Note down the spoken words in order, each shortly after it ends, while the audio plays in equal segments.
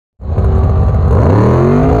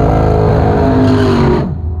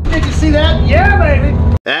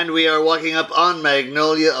And we are walking up on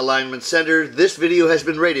Magnolia Alignment Center. This video has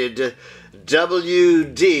been rated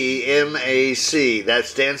WDMAC. That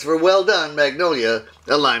stands for Well Done, Magnolia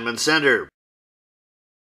Alignment Center.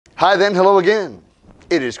 Hi then, hello again.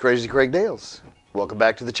 It is Crazy Craig Dales. Welcome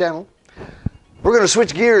back to the channel. We're going to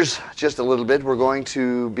switch gears just a little bit. We're going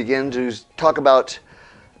to begin to talk about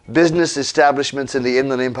business establishments in the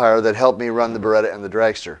Inland Empire that helped me run the Beretta and the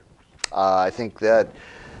Dragster. I think that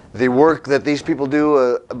the work that these people do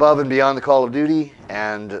above and beyond the call of duty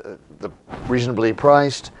and the reasonably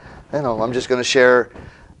priced, I'm just going to share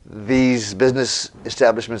these business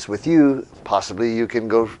establishments with you. Possibly you can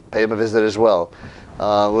go pay them a visit as well.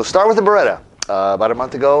 We'll start with the Beretta. About a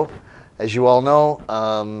month ago, as you all know,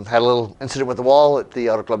 had a little incident with the wall at the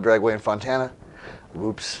Auto Club Dragway in Fontana.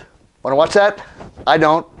 Whoops. Want to watch that? I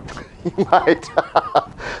don't. You might.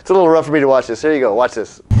 It's a little rough for me to watch this. Here you go. Watch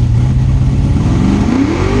this.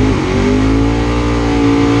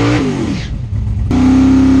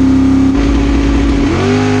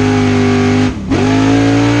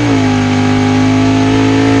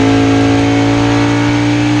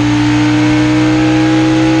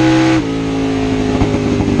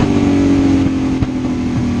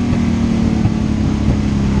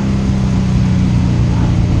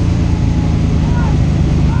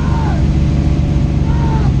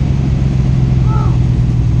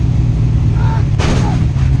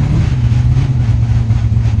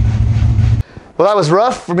 Well, that was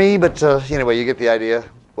rough for me, but anyway, you get the idea.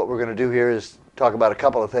 What we're going to do here is talk about a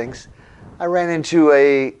couple of things. I ran into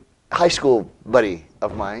a high school buddy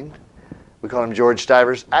of mine. We call him George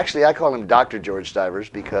Stivers. Actually, I call him Dr. George Stivers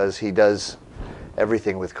because he does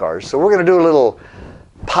everything with cars. So we're going to do a little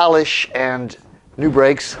polish and new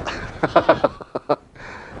brakes.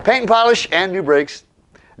 Paint and polish and new brakes.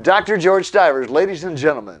 Dr. George Stivers, ladies and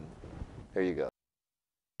gentlemen. There you go.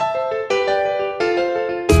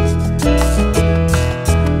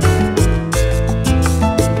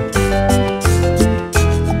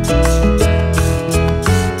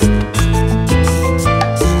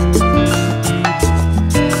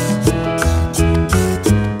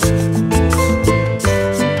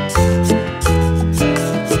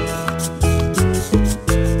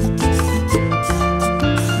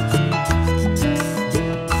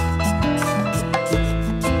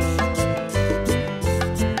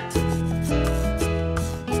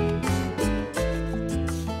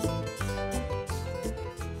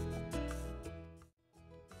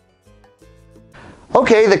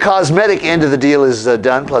 Okay, the cosmetic end of the deal is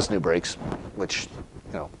done, plus new brakes, which,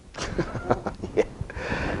 yeah.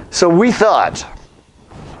 So we thought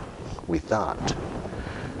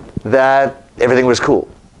that everything was cool.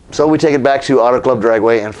 So we take it back to Auto Club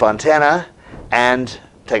Dragway in Fontana and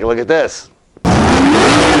take a look at this.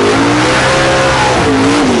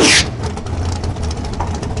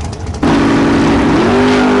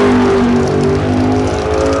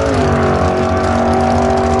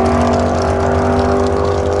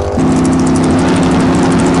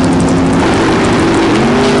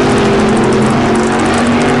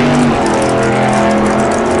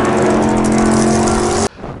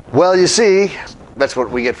 Well, you see, that's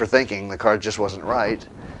what we get for thinking. The car just wasn't right.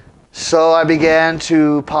 So I began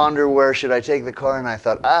to ponder where should I take the car, and I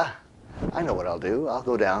thought, I know what I'll do. I'll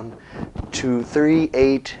go down to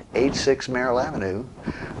 3886 Merrill Avenue,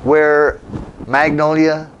 where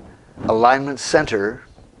Magnolia Alignment Center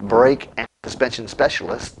brake and suspension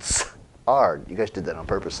specialists are. You guys did that on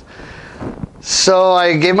purpose. So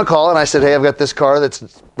I gave him a call, and I said, hey, I've got this car that's a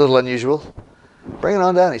little unusual. Bring it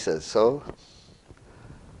on down, he says. So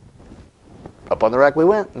up on the rack we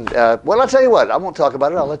went. And, well, I'll tell you what. I won't talk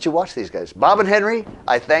about it. I'll let you watch these guys. Bob and Henry,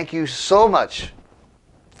 I thank you so much.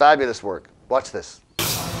 Fabulous work. Watch this. So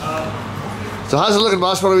how's it looking,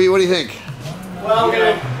 boss? What do you think? Well,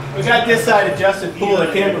 we got this side adjusted full.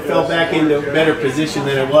 The camber fell back into a better position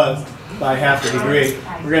than it was by half a degree.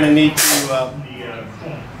 We're going to need to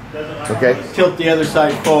tilt the other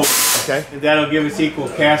side forward. Okay. And that'll give us equal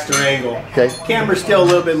caster angle. Okay. Camber's still a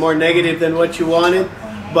little bit more negative than what you wanted,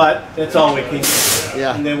 but that's all we can do.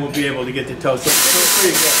 Yeah. And then we'll be able to get the toe. So it's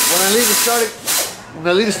pretty good. When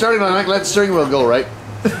I leave the starting line, I let the steering wheel go, right?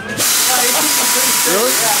 Really?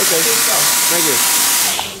 Yeah, okay. Thank you.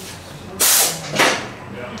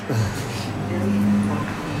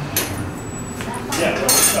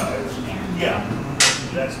 Yeah,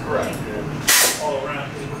 that's correct. All around.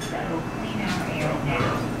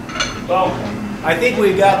 Well, I think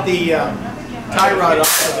we got the tie rod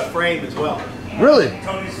off of the frame as well. Really?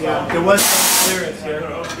 Yeah, there was some clearance here.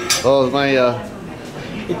 Oh, my,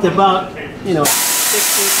 It's about, 60 to 330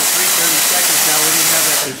 seconds now. We didn't have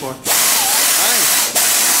that before. Nice.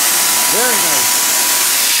 Very nice.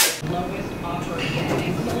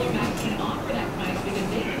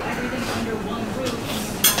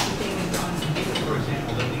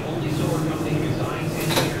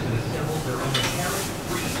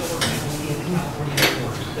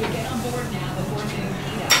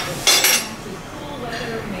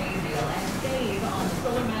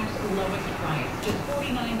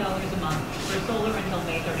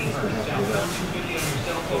 We can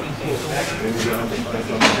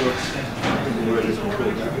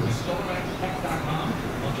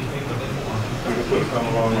put a come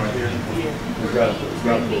along right here. We got to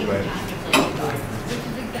pull back.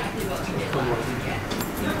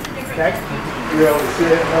 Okay. Yeah, we see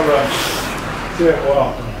it. All right. See it.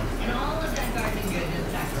 Wow.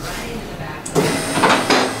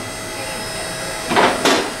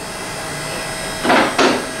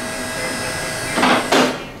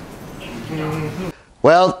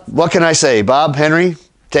 Well, what can I say? Bob, Henry,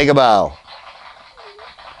 take a bow.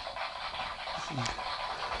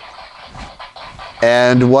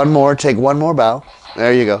 And one more, take one more bow.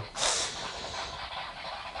 There you go.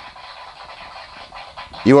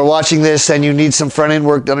 You are watching this and you need some front end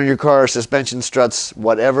work done on your car, suspension, struts,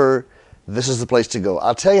 whatever, this is the place to go.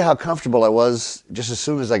 I'll tell you how comfortable I was just as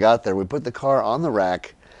soon as I got there. We put the car on the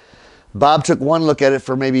rack. Bob took one look at it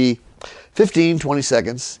for maybe 15, 20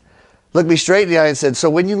 seconds. Looked me straight in the eye and said, so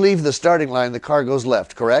when you leave the starting line, the car goes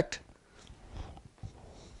left, correct?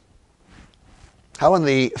 How in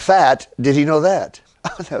the fat did he know that?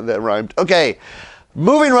 That rhymed. Okay,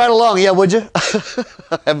 moving right along. Yeah, would you?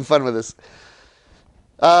 Having fun with this.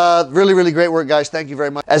 Really, really great work, guys. Thank you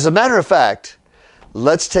very much. As a matter of fact,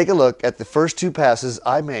 let's take a look at the first two passes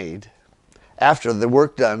I made after the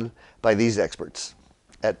work done by these experts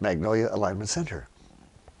at Magnolia Alignment Center.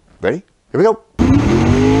 Ready? Here we go.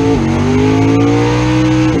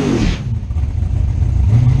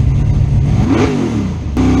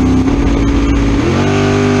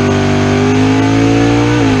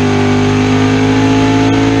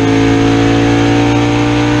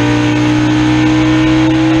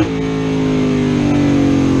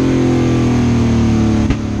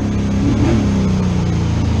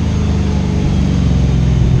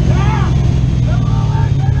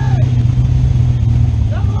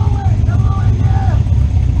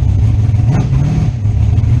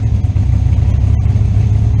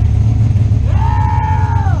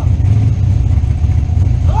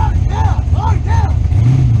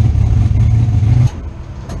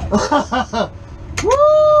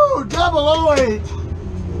 Woo! 008!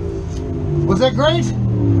 Was that great?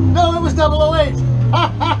 No, it was 008.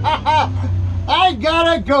 I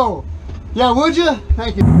gotta go. Yeah, would you?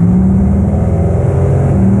 Thank you.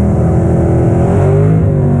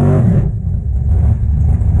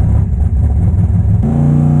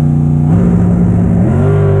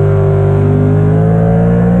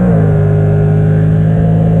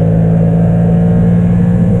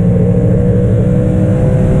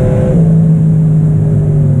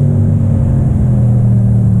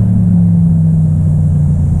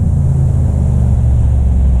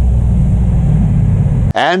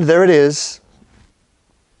 And there it is,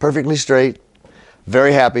 perfectly straight,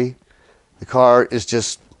 very happy. The car is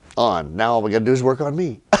just on. Now all we gotta do is work on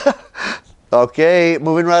me. Okay,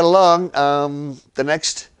 moving right along. The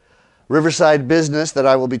next Riverside business that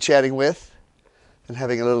I will be chatting with and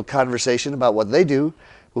having a little conversation about what they do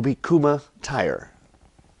will be Kuma Tire.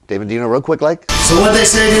 Dave and Dino, real quick like. So what they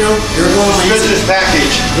say, Dino? You're going on my Business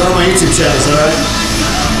package. Go on my YouTube channel, is that right?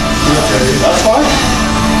 That's fine.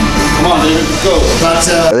 Come on, David, let's go. But,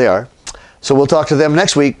 There they are. So we'll talk to them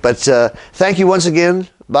next week. But thank you once again,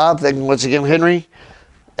 Bob. Thank you once again, Henry.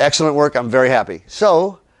 Excellent work. I'm very happy.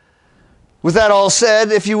 So, with that all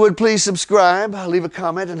said, if you would please subscribe, leave a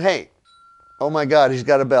comment, and hey, oh my God, he's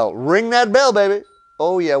got a bell. Ring that bell, baby.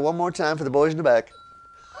 Oh yeah, one more time for the boys in the back.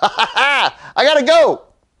 I gotta go.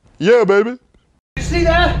 Yeah, baby. did you see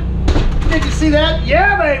that? Did you see that?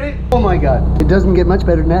 Yeah, baby. Oh my God. It doesn't get much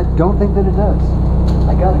better than that. Don't think that it does.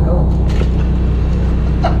 I gotta go.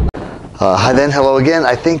 Hi then, hello again.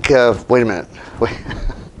 I think, wait a minute. Wait.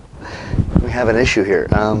 We have an issue here.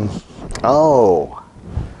 Oh,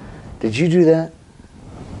 did you do that?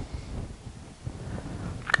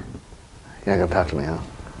 You're not gonna talk to me, huh?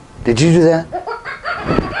 Did you do that?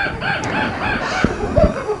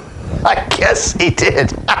 I guess he did.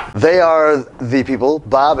 They are the people,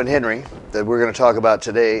 Bob and Henry, that we're gonna talk about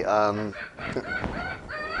today.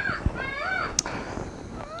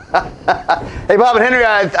 Hey, Bob and Henry,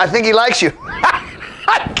 I think he likes you.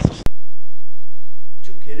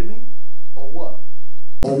 You kidding me? Or what?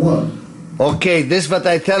 Or what? Okay, this is what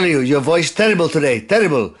I tell you. Your voice terrible today,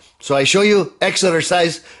 terrible. So I show you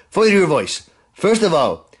exercise for your voice. First of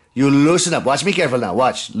all, you loosen up. Watch me careful now.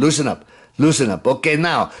 Watch. Loosen up. Loosen up. Okay,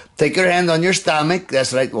 now, take your hand on your stomach.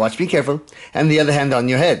 That's right. Watch me careful. And the other hand on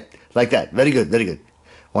your head. Like that. Very good, very good.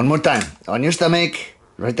 One more time. On your stomach,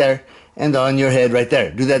 right there. And on your head right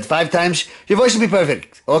there. Do that 5 times. Your voice will be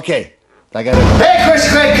perfect. Okay. I got it. Hey, Chris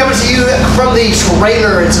Craig coming to you from the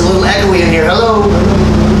trailer. It's a little echoey in here. Hello.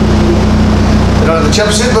 I don't have the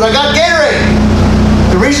jumpsuit, but I got Gatorade.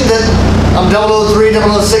 The reason that I'm 003,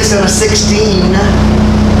 006, and a 16,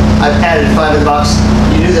 I've added 5 in the box.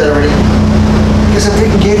 You knew that already. Because I'm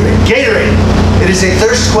drinking Gatorade. Gatorade. It is a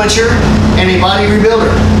thirst quencher and a body rebuilder.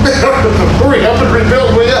 Hurry up and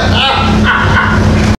rebuild, will ya?